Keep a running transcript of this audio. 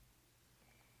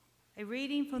A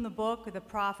reading from the book of the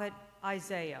prophet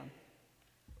Isaiah.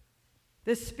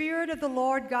 The Spirit of the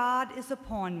Lord God is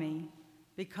upon me,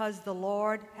 because the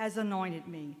Lord has anointed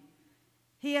me.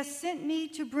 He has sent me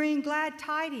to bring glad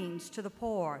tidings to the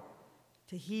poor,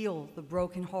 to heal the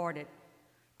brokenhearted,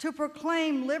 to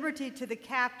proclaim liberty to the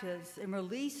captives and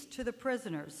release to the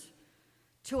prisoners,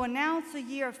 to announce a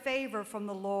year of favor from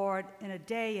the Lord and a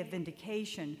day of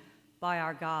vindication by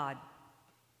our God.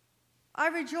 I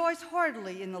rejoice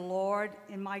heartily in the Lord,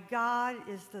 and my God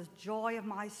is the joy of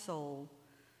my soul.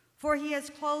 For he has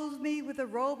clothed me with a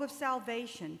robe of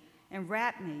salvation and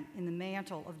wrapped me in the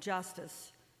mantle of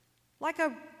justice. Like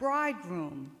a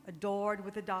bridegroom adored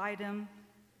with a diadem,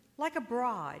 like a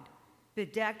bride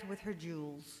bedecked with her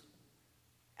jewels.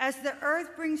 As the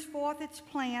earth brings forth its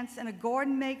plants and a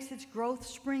garden makes its growth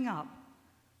spring up,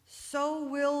 so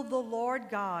will the Lord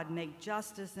God make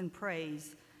justice and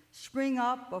praise spring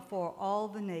up before all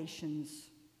the nations.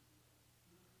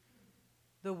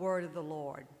 The word of the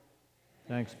Lord.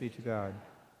 Thanks be to God.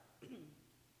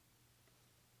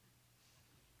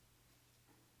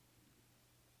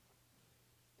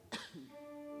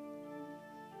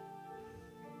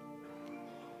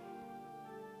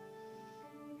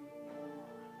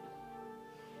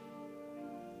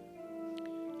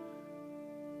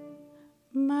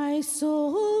 My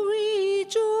soul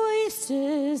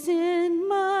rejoices in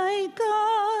my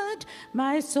God.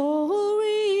 My soul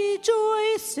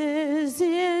rejoices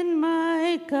in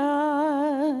my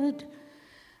God.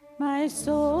 My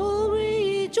soul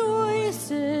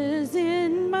rejoices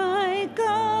in my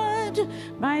God.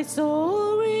 My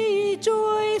soul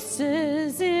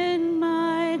rejoices in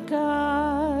my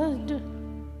God.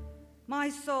 My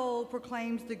soul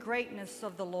proclaims the greatness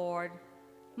of the Lord.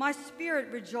 My spirit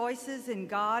rejoices in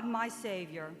God my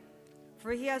Savior,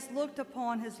 for he has looked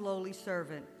upon his lowly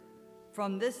servant.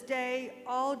 From this day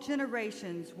all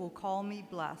generations will call me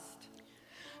blessed.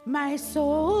 My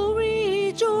soul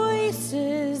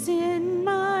rejoices in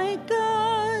my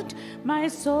God. My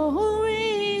soul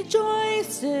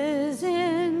rejoices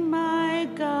in my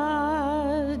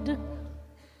God.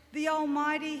 The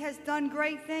Almighty has done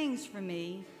great things for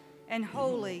me, and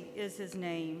holy is his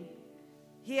name.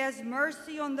 He has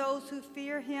mercy on those who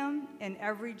fear him in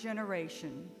every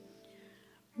generation.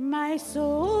 My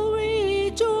soul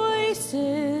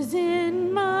rejoices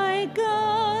in my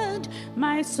God.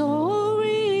 My soul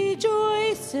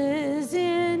rejoices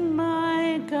in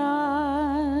my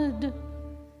God.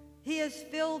 He has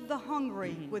filled the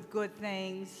hungry with good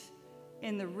things,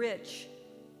 and the rich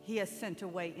he has sent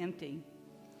away empty.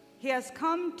 He has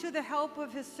come to the help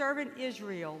of his servant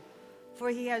Israel, for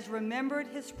he has remembered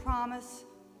his promise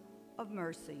of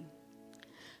mercy.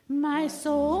 My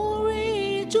soul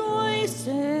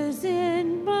rejoices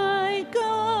in my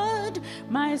God.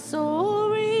 My soul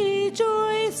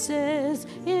rejoices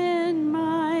in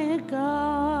my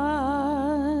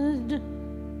God.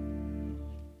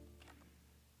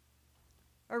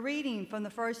 A reading from the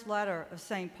first letter of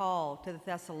St. Paul to the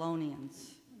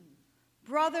Thessalonians.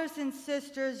 Brothers and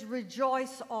sisters,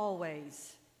 rejoice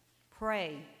always.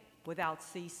 Pray without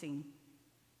ceasing.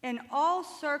 In all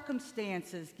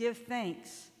circumstances, give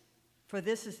thanks, for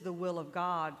this is the will of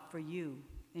God for you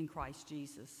in Christ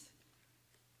Jesus.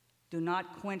 Do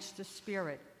not quench the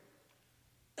spirit.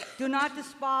 Do not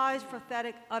despise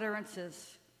prophetic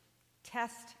utterances.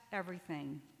 Test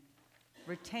everything.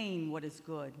 Retain what is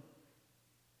good.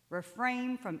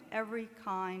 Refrain from every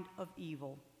kind of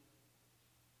evil.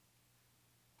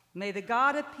 May the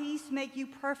God of peace make you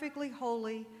perfectly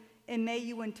holy, and may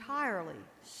you entirely,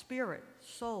 spirit,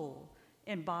 soul,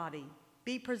 and body,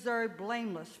 be preserved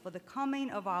blameless for the coming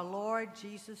of our Lord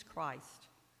Jesus Christ.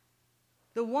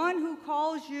 The one who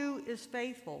calls you is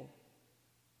faithful,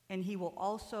 and he will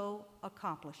also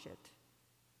accomplish it.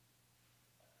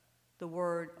 The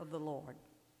word of the Lord.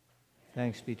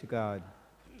 Thanks be to God.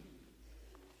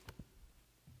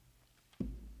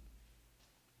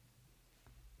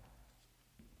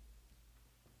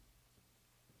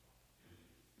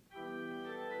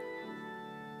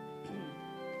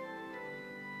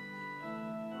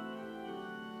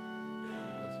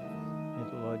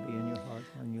 Be in your heart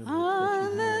on your lips.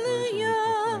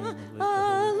 Hallelujah,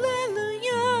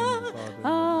 hallelujah,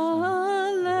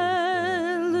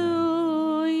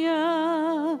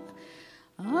 hallelujah,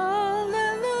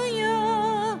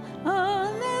 hallelujah,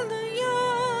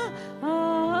 hallelujah,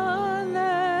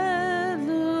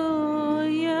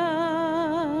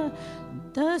 hallelujah.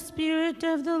 The Spirit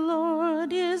of the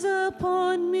Lord is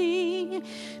upon me,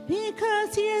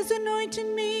 because he has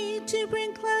anointed me to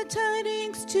bring glad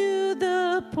tidings to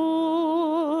the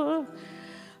poor.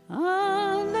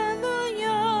 Alleluia,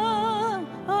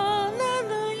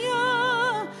 alleluia,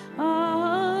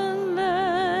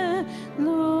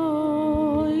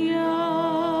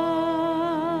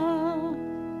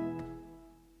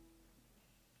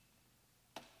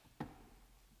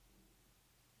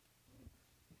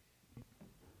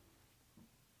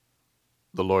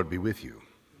 The Lord be with you.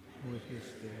 With your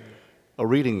spirit. A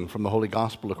reading from the Holy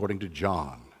Gospel according to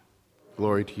John.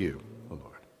 Glory to you, O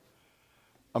Lord.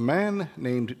 A man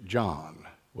named John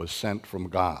was sent from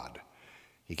God.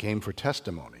 He came for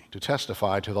testimony, to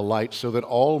testify to the light, so that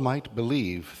all might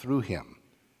believe through him.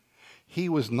 He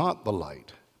was not the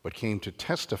light, but came to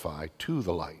testify to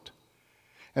the light.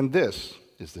 And this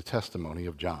is the testimony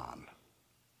of John.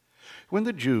 When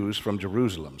the Jews from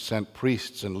Jerusalem sent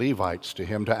priests and Levites to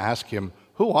him to ask him,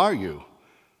 "Who are you?"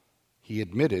 he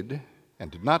admitted,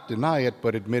 and did not deny it,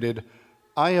 but admitted,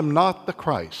 "I am not the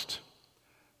Christ."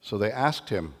 So they asked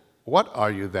him, "What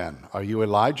are you then? Are you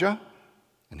Elijah?"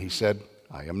 And he said,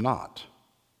 "I am not."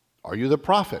 "Are you the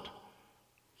prophet?"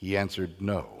 He answered,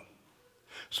 "No."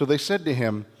 So they said to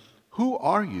him, "Who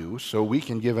are you, so we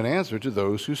can give an answer to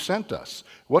those who sent us?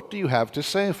 What do you have to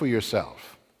say for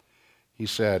yourself?" He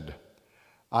said,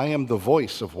 "I am the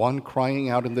voice of one crying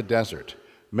out in the desert,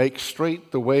 'Make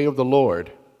straight the way of the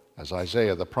Lord,' as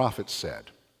Isaiah the prophet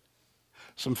said."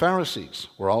 Some Pharisees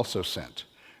were also sent.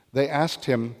 They asked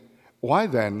him, "Why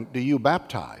then do you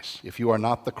baptize, if you are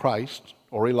not the Christ,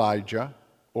 or Elijah,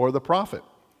 or the prophet?"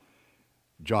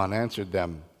 John answered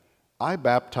them, "I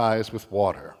baptize with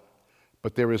water,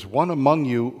 but there is one among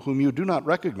you whom you do not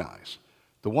recognize,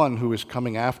 the one who is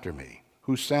coming after me,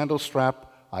 whose sandal strap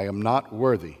I am not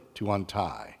worthy to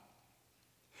untie."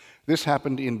 This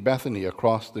happened in Bethany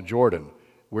across the Jordan,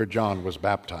 where John was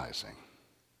baptizing.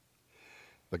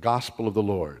 The Gospel of the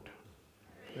Lord.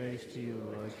 Praise to you,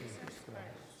 Lord Jesus Christ.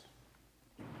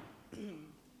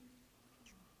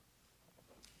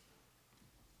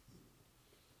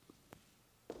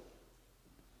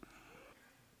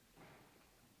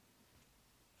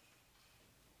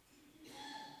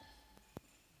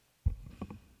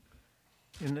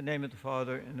 In the name of the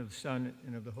Father, and of the Son,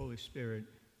 and of the Holy Spirit.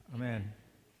 Amen.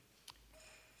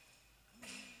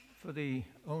 For the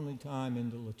only time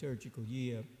in the liturgical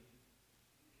year,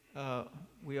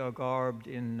 we are garbed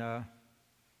in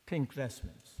pink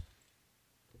vestments.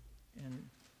 And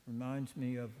reminds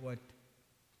me of what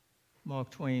Mark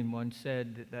Twain once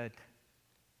said, that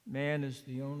man is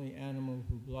the only animal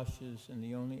who blushes and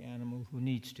the only animal who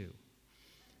needs to.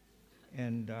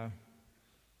 And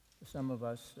for some of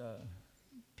us,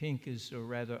 pink is a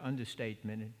rather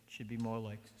understatement. It should be more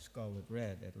like scarlet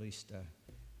red, at least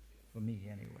for me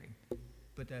anyway.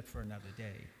 But that's for another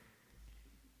day.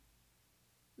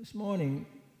 This morning,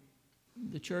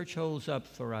 the church holds up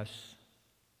for us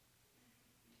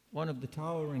one of the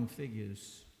towering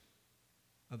figures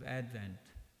of Advent,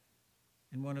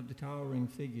 and one of the towering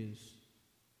figures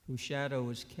whose shadow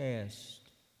is cast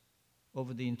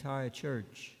over the entire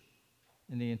church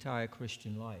and the entire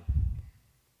Christian life.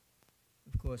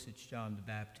 Of course, it's John the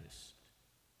Baptist.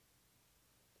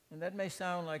 And that may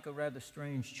sound like a rather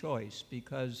strange choice,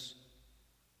 because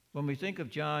when we think of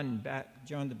John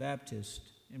the Baptist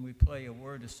and we play a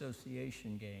word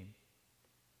association game,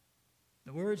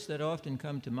 the words that often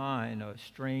come to mind are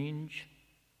strange,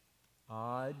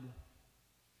 odd,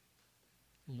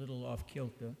 a little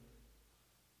off-kilter,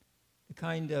 the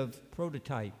kind of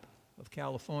prototype of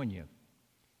California.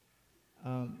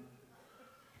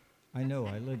 I know,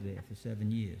 I lived there for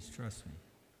 7 years, trust me.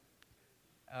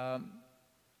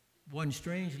 One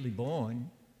strangely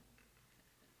born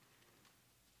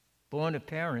of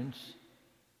parents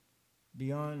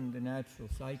beyond the natural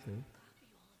cycle.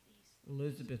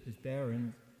 Elizabeth is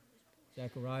barren,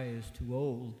 Zechariah is too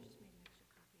old,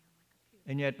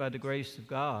 and yet by the grace of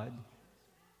God,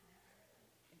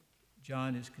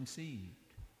 John is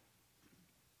conceived.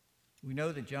 We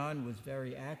know that John was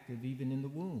very active even in the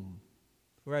womb.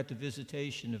 For at the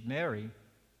visitation of Mary,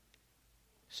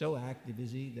 so active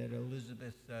is he that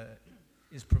Elizabeth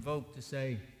is provoked to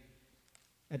say,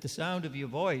 "At the sound of your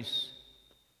voice,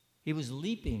 he was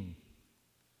leaping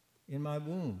in my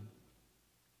womb."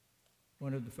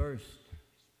 One of the first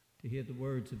to hear the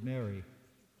words of Mary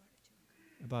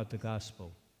about the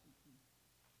gospel.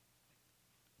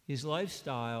 His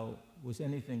lifestyle was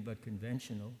anything but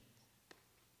conventional.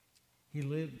 He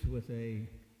lived with a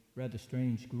rather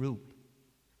strange group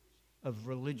of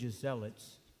religious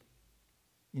zealots.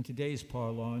 In today's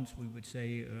parlance, we would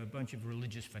say a bunch of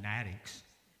religious fanatics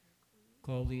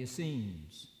called the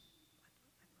Essenes.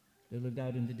 They lived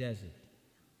out in the desert.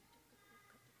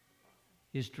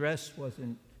 His dress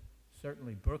wasn't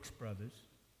certainly Brooks Brothers,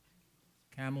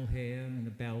 camel hair and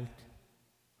a belt.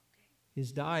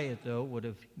 His diet, though, would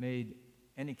have made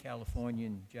any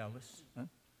Californian jealous.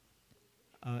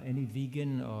 Any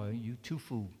vegan or you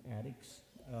tofu addicts.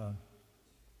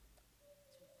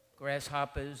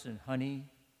 Grasshoppers and honey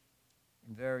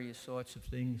and various sorts of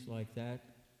things like that.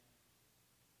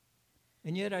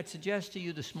 And yet I'd suggest to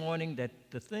you this morning that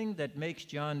the thing that makes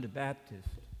John the Baptist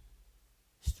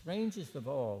strangest of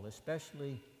all,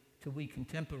 especially to we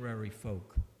contemporary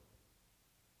folk,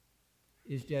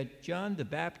 is that John the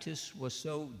Baptist was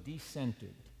so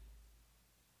decentered.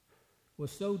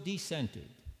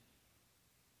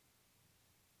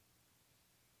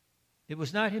 It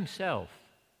was not himself,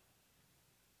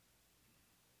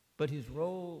 but his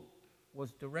role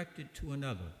was directed to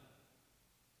another.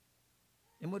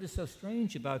 And what is so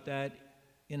strange about that,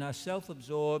 in our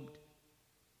self-absorbed,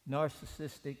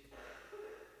 narcissistic,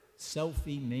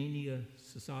 selfie mania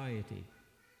society,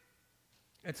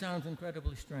 that sounds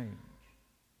incredibly strange.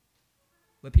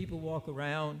 Where people walk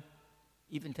around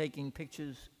even taking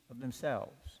pictures of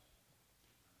themselves.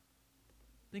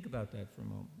 Think about that for a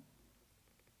moment.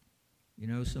 You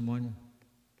know, someone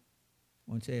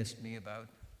once asked me about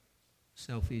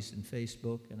selfies in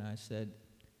Facebook, and I said,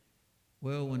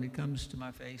 well, when it comes to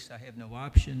my face, I have no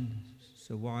option,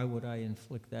 so why would I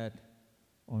inflict that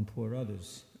on poor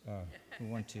others who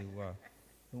want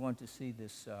to see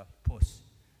this puss?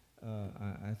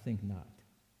 I think not.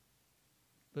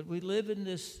 But we live in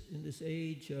this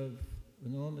age of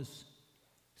enormous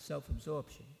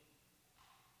self-absorption.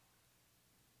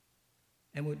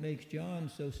 And what makes John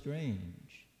so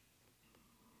strange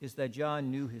is that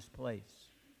John knew his place.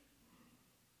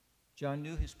 John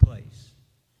knew his place.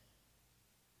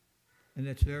 And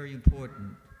that's very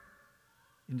important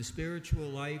in the spiritual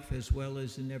life as well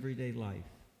as in everyday life.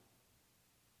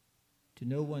 To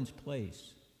know one's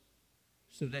place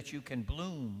so that you can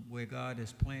bloom where God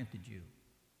has planted you.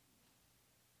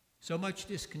 So much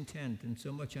discontent and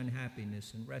so much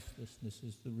unhappiness and restlessness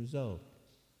is the result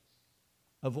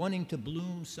of wanting to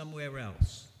bloom somewhere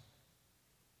else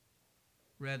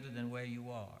rather than where you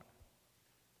are.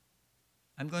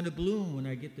 I'm going to bloom when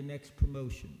I get the next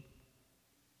promotion.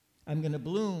 I'm going to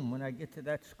bloom when I get to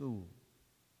that school.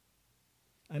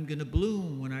 I'm going to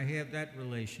bloom when I have that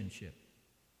relationship.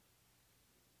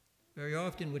 Very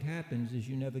often what happens is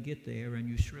you never get there and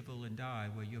you shrivel and die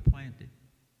where you're planted.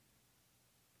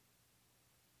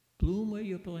 Bloom where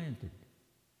you're planted.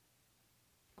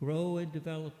 Grow and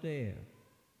develop there.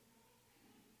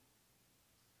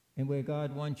 And where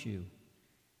God wants you,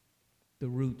 the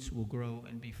roots will grow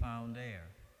and be found there.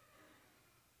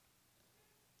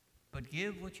 But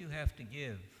give what you have to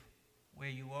give where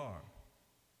you are.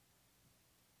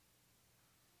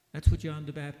 That's what John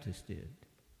the Baptist did.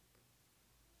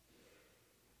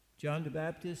 John the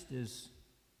Baptist is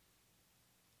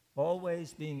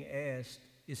always being asked,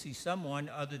 is he someone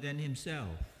other than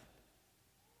himself?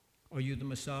 Are you the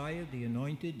Messiah, the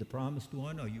anointed, the promised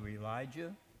one? Are you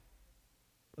Elijah?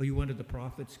 Are you one of the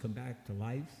prophets come back to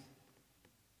life?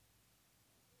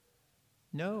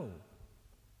 No.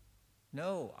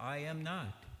 No, I am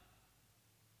not.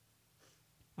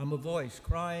 I'm a voice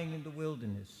crying in the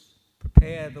wilderness,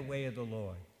 prepare the way of the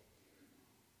Lord.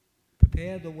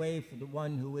 Prepare the way for the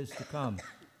one who is to come.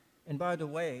 And by the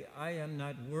way, I am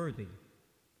not worthy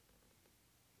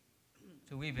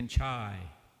to even tie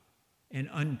and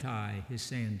untie his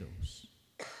sandals.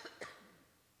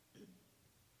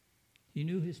 He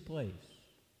knew his place.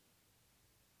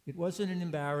 It wasn't an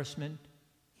embarrassment.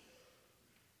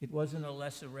 It wasn't a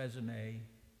lesser resume.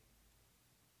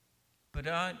 But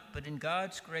in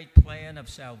God's great plan of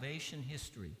salvation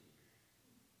history,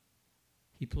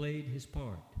 he played his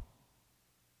part.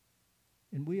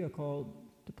 And we are called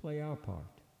to play our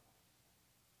part.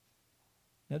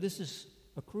 Now, this is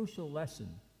a crucial lesson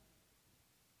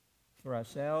for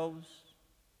ourselves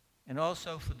and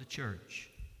also for the church.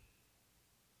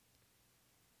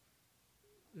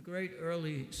 The great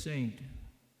early saint,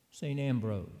 St.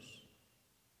 Ambrose,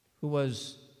 who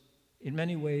was in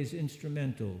many ways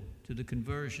instrumental to the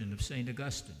conversion of St.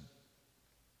 Augustine,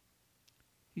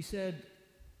 he said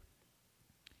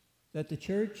that the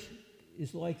church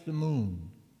is like the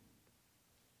moon,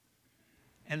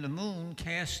 and the moon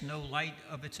casts no light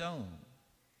of its own.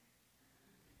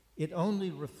 It only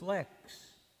reflects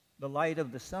the light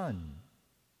of the sun.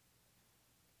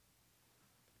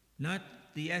 Not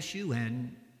the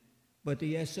S-U-N, but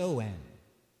the S-O-N.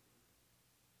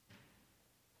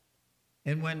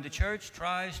 And when the church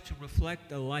tries to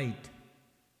reflect a light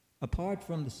apart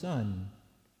from the sun,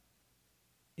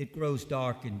 it grows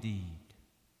dark indeed.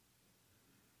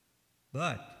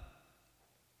 But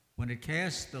when it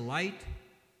casts the light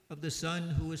of the Son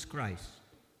who is Christ,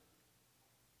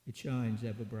 it shines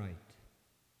ever bright.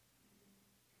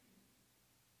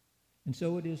 And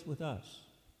so it is with us.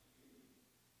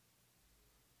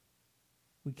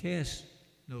 We cast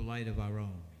no light of our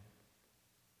own,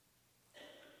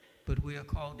 but we are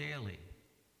called daily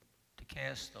to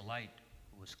cast the light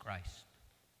who is Christ.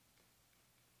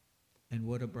 and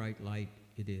what a bright light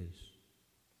it is.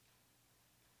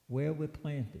 Where we're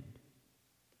planted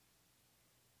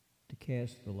to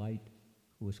cast the light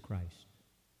who is Christ.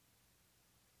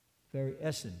 The very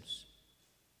essence,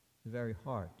 the very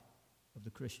heart of the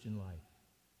Christian life.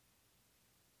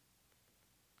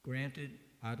 Granted,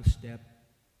 out of step,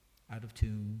 out of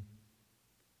tune.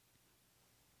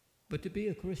 But to be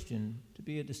a Christian, to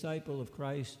be a disciple of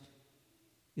Christ,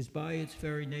 is by its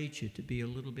very nature to be a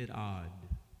little bit odd,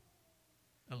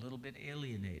 a little bit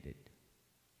alienated.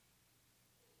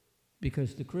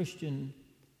 Because the Christian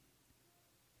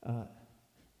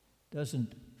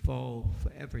doesn't fall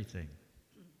for everything.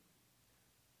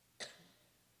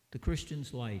 The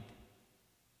Christian's light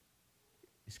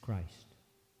is Christ.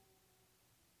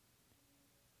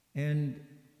 And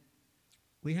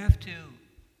we have to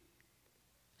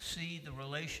see the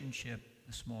relationship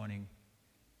this morning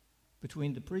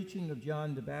between the preaching of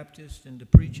John the Baptist and the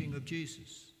preaching of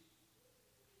Jesus.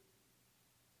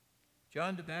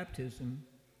 John the Baptist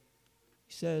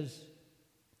says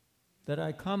that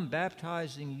I come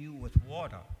baptizing you with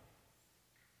water.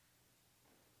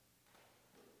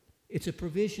 It's a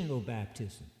provisional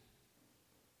baptism.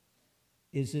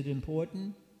 Is it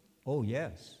important? Oh,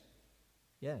 yes.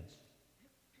 Yes.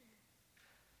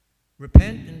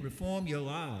 Repent and reform your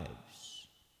lives.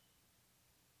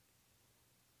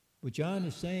 What John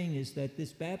is saying is that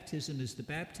this baptism is the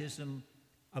baptism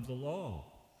of the law.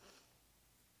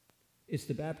 It's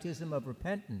the baptism of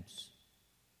repentance,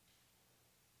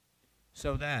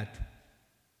 so that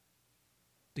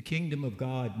the kingdom of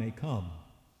God may come.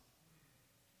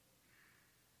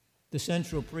 The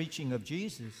central preaching of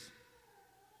Jesus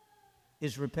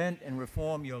is repent and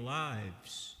reform your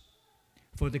lives,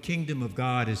 for the kingdom of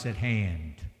God is at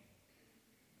hand.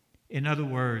 In other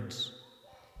words,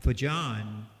 for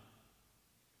John,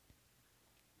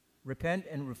 repent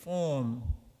and reform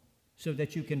so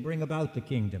that you can bring about the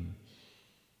kingdom.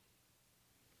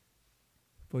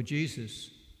 For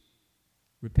Jesus,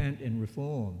 repent and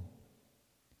reform,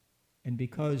 and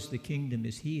because the kingdom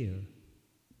is here,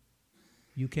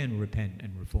 you can repent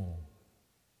and reform.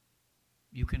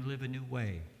 You can live a new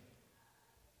way.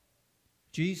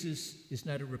 Jesus is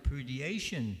not a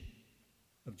repudiation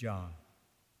of John.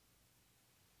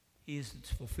 He is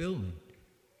its fulfillment.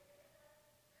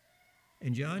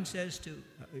 And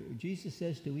Jesus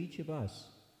says to each of us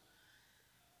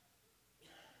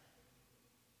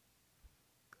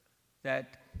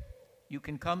that you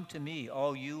can come to me,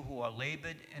 all you who are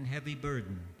labored and heavy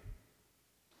burdened.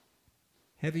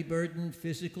 Heavy burdened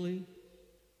physically,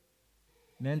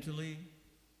 mentally,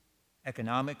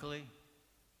 economically,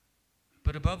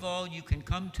 but above all, you can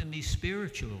come to me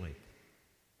spiritually.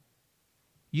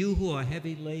 You who are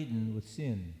heavy laden with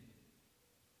sin,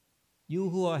 you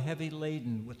who are heavy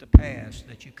laden with the past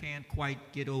that you can't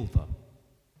quite get over,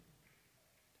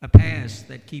 a past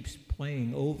that keeps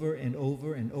playing over and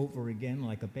over and over again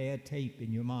like a bad tape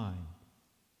in your mind.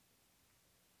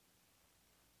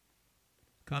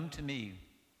 Come to me,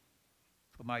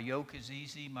 for my yoke is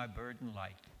easy, my burden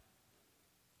light,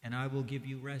 and I will give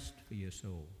you rest for your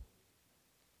soul.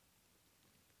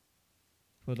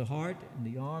 For the heart and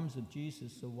the arms of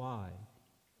Jesus are wide.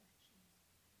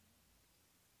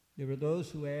 There are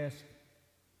those who ask,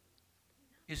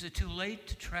 is it too late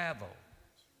to travel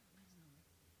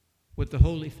with the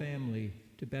Holy Family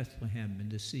to Bethlehem in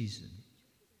this season?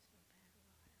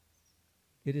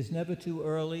 It is never too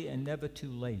early and never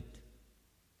too late.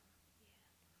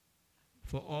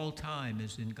 For all time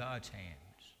is in God's hands.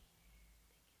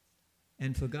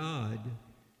 And for God,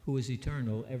 who is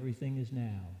eternal, everything is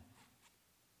now.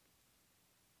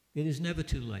 It is never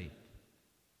too late.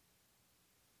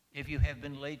 If you have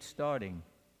been late starting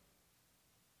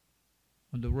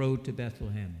on the road to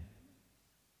Bethlehem,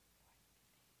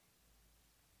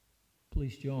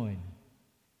 please join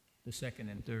the second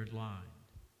and third line.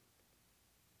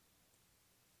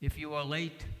 If you are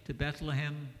late to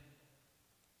Bethlehem,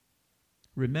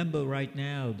 remember right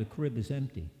now the crib is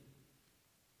empty.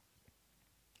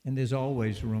 And there's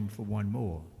always room for one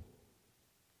more.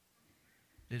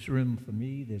 There's room for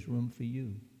me, there's room for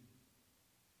you.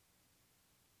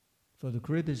 For the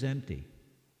crib is empty,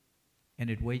 and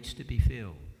it waits to be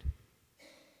filled.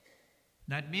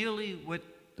 Not merely with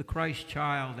the Christ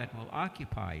child that will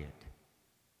occupy it,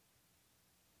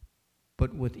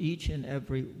 but with each and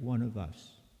every one of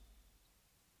us.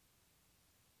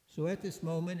 So at this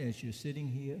moment, as you're sitting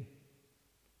here,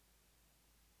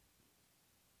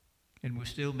 and we're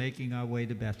still making our way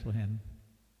to Bethlehem,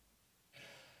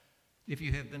 if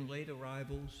you have been late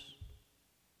arrivals,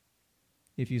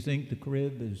 if you think the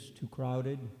crib is too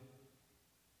crowded,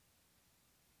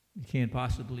 it can't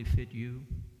possibly fit you,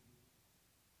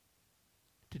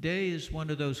 Today is one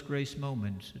of those grace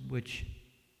moments in which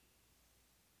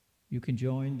you can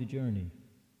join the journey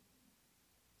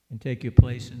and take your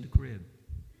place in the crib,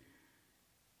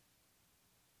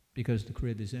 because the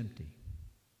crib is empty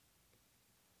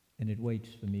and it waits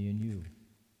for me and you.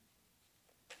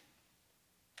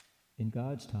 In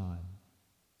God's time,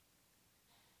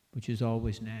 which is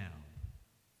always now.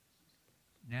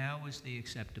 Now is the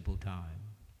acceptable time.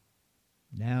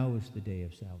 Now is the day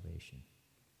of salvation.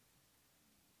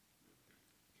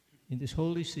 In this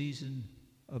holy season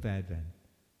of Advent,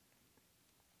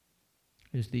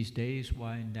 as these days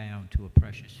wind down to a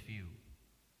precious few,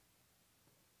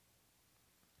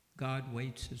 God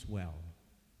waits as well.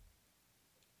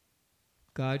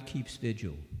 God keeps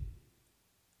vigil.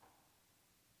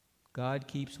 God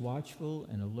keeps watchful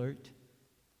and alert,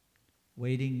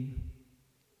 waiting,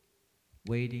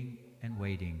 waiting, and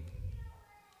waiting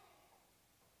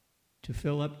to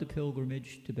fill up the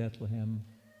pilgrimage to Bethlehem,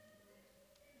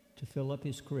 to fill up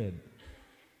his crib,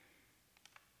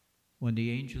 when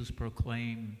the angels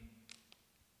proclaim,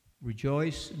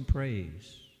 "Rejoice and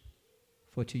praise,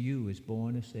 for to you is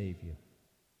born a Savior."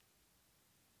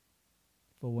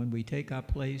 For when we take our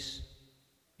place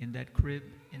in that crib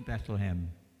in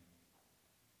Bethlehem,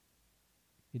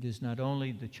 it is not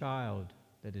only the child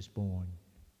that is born,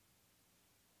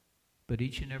 but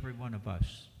each and every one of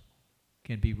us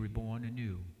can be reborn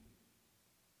anew.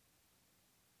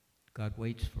 God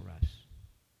waits for us.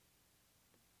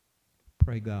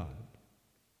 Pray God,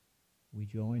 we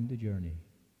join the journey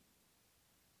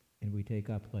and we take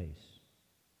our place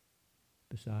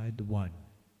beside the one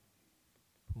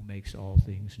who makes all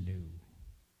things new.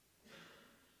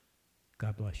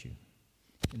 God bless you.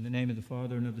 In the name of the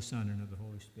Father, and of the Son, and of the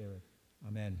Holy Spirit.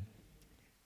 Amen.